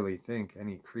necessarily think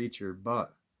any creature,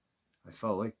 but I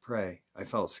felt like prey. I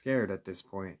felt scared at this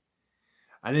point.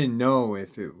 I didn't know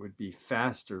if it would be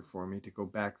faster for me to go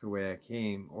back the way I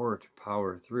came or to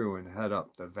power through and head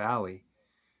up the valley,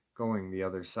 going the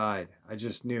other side. I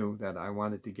just knew that I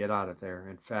wanted to get out of there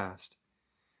and fast.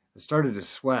 I started to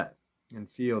sweat and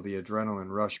feel the adrenaline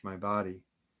rush my body.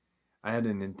 I had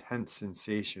an intense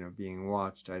sensation of being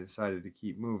watched. I decided to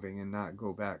keep moving and not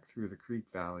go back through the creek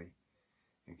valley,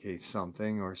 in case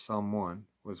something or someone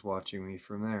was watching me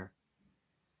from there.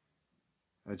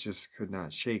 I just could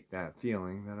not shake that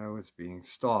feeling that I was being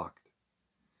stalked.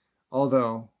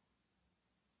 Although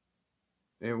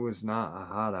it was not a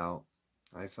hot out,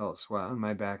 I felt sweat on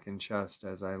my back and chest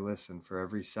as I listened for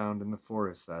every sound in the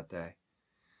forest that day.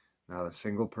 Not a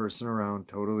single person around,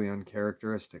 totally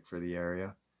uncharacteristic for the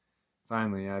area.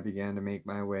 Finally, I began to make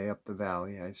my way up the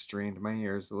valley. I strained my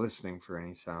ears, listening for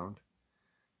any sound,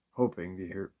 hoping to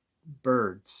hear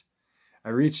birds. I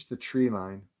reached the tree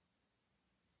line,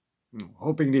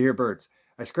 hoping to hear birds.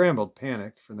 I scrambled,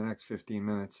 panicked for the next 15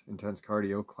 minutes, intense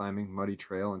cardio, climbing muddy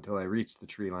trail until I reached the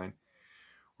tree line,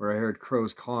 where I heard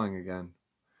crows cawing again.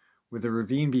 With the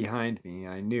ravine behind me,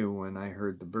 I knew when I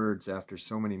heard the birds after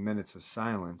so many minutes of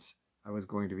silence, I was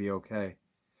going to be okay.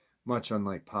 Much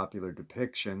unlike popular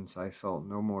depictions, I felt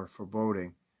no more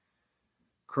foreboding.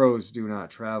 Crows do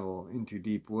not travel into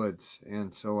deep woods,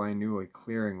 and so I knew a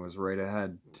clearing was right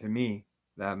ahead. To me,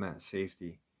 that meant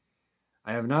safety.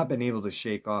 I have not been able to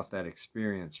shake off that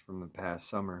experience from the past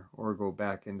summer or go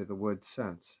back into the woods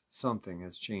since. Something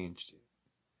has changed.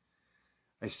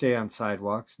 I stay on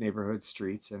sidewalks, neighborhood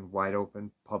streets, and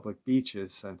wide-open public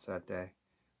beaches since that day.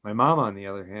 My mom, on the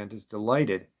other hand, is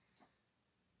delighted,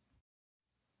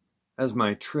 as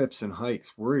my trips and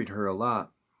hikes worried her a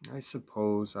lot. I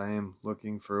suppose I am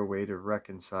looking for a way to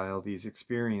reconcile these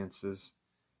experiences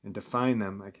and define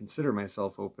them. I consider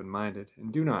myself open-minded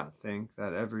and do not think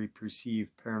that every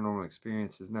perceived paranormal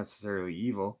experience is necessarily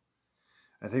evil.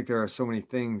 I think there are so many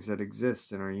things that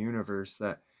exist in our universe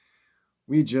that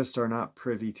we just are not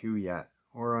privy to yet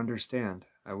or understand.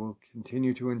 I will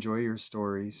continue to enjoy your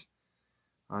stories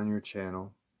on your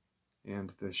channel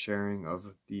and the sharing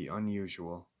of the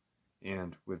unusual,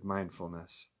 and with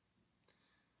mindfulness.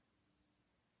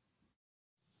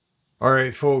 All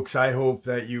right, folks, I hope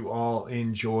that you all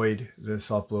enjoyed this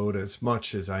upload as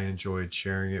much as I enjoyed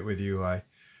sharing it with you. I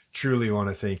truly want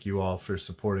to thank you all for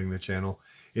supporting the channel.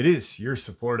 It is your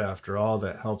support, after all,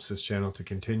 that helps this channel to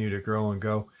continue to grow and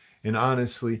go. And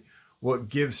honestly, what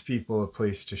gives people a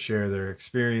place to share their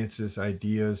experiences,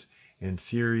 ideas, and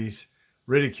theories,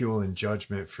 ridicule and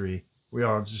judgment-free. We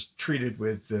are just treated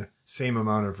with the same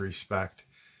amount of respect.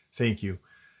 Thank you.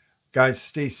 Guys,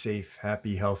 stay safe,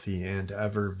 happy, healthy, and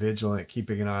ever vigilant,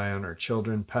 keeping an eye on our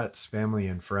children, pets, family,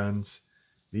 and friends.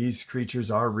 These creatures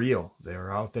are real. They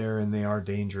are out there and they are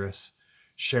dangerous.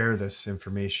 Share this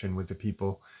information with the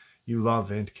people you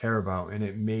love and care about, and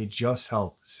it may just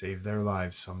help save their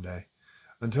lives someday.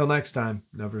 Until next time,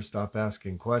 never stop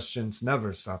asking questions,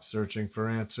 never stop searching for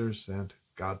answers, and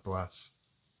God bless.